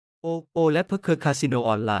โอและเพอร์เคอร์คาสิโน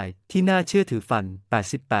ออนไลน์ที่น่าเชื่อถือฟัน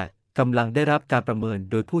 88 กำลังได้รับการประเมิน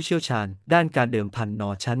โดยผู้เชี่ยวชาญด้านการเดิมพันนอ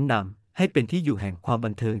ชั้นนำให้เป็นที่อยู่แห่งความบั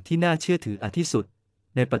นเทิงที่น่าเชื่อถืออันที่สุด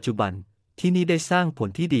ในปัจจุบันที่นี่ได้สร้างผล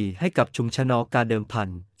ที่ดีให้กับชุมชนการเดิมพัน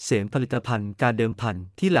เสริมผลิตภัณฑ์การเดิมพัน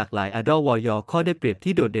ที่หลากหลายอดอวอยข้อได้เปรียบ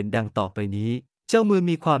ที่โดดเด่นดังต่อไปนี้ เจ้ามือ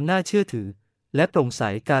มีความน่าเชื่อถือและโปร่งใส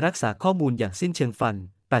การรักษาข้อมูลอย่างสิ้นเชิงฟัน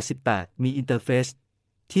 88 มีอินเทอร์เฟซ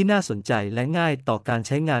ที่น่าสนใจและง่ายต่อการใ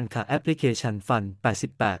ช้งานค่ะแอปพลิเคชันฟัน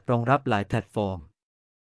 88 รองรับหลายแพลตฟอร์ม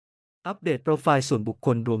อัปเดตโปรไฟล์ส่วนบุคค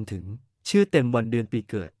ลรวมถึงชื่อเต็มวันเดือนปี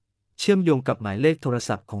เกิด เชื่อมโยงกับหมายเลขโทร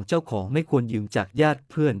ศัพท์ของเจ้าของไม่ควรยืมจากญาติ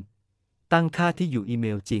เพื่อน ตั้งค่าที่อยู่อีเม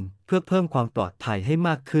ลจริงเพื่อเพิ่มความปลอดภัยให้ม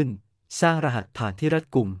ากขึ้น สร้างรหัสผ่านที่รัด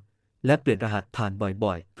กุม และเปลี่ยนรหัสผ่าน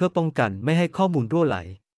บ่อยๆ เพื่อป้องกันไม่ให้ข้อมูลรั่วไหล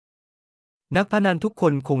นักพนันทุกค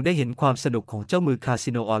นคงได้เห็นความสนุกของเจ้ามือคา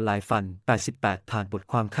สิโนออนไลน์ฟัน 88 ผ่านบท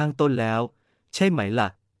ความข้างต้นแล้ว ใช่ไหมล่ะ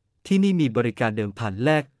ที่นี่มีบริการเดิมพันแล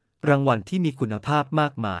กรางวัลที่มีคุณภาพมา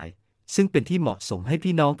กมาย ซึ่งเป็นที่เหมาะสมให้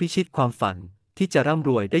พี่น้องพิชิตความฝัน ที่จะร่ำ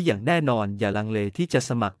รวยได้อย่างแน่นอนอย่าลังเลที่จะ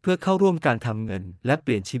สมัครเพื่อเข้าร่วมการทำเงิน และเป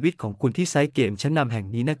ลี่ยนชีวิตของคุณที่ไซต์เกมชั้นนำแห่ง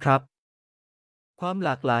นี้นะครับ ความหล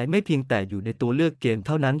ากหลายไม่เพียงแต่อยู่ในตัวเลือกเกมเ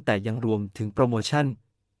ท่านั้นแต่ยังรวมถึงโปรโมชั่น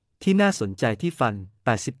ที่น่าสนใจที่ฟัน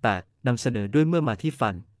 88 นำเสนอด้วยเมื่อมาที่ฟั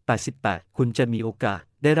น 88 คุณจะมีโอกาส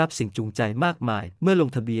ได้รับสิ่งจูงใจมากมายเมื่อลง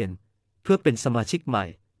ทะเบียนเพื่อเป็นสมาชิกใหม่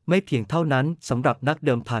ไม่เพียงเท่านั้นสำหรับนักเ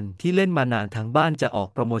ดิมพันที่เล่นมานานทางบ้านจะออก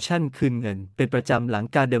โปรโมชั่นคืนเงินเป็นประจำหลัง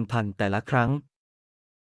การเดิมพันแต่ละครั้ง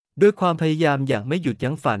ด้วยความพยายามอย่างไม่หยุด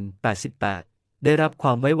ยั้งฟัน 88 ได้รับคว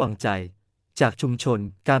ามไว้วางใจจากชุมชน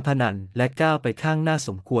การพนันและก้าวไปข้างหน้าส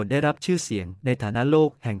มควรได้รับชื่อเสียงในฐานะโลก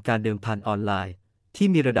แห่งการเดิมพันออนไลน์ที่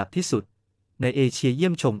มีระดับที่สุดในเอเชียเยี่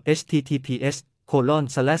ยมชม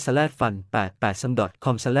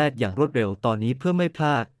https://fun88.com/ อย่างรวดเร็วตอนนี้เพื่อไม่พล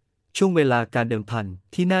าดช่วงเวลาการเดิมพัน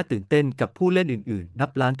ที่น่าตื่นเต้นกับผู้เล่นอื่นๆนั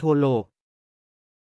บล้านทั่วโลก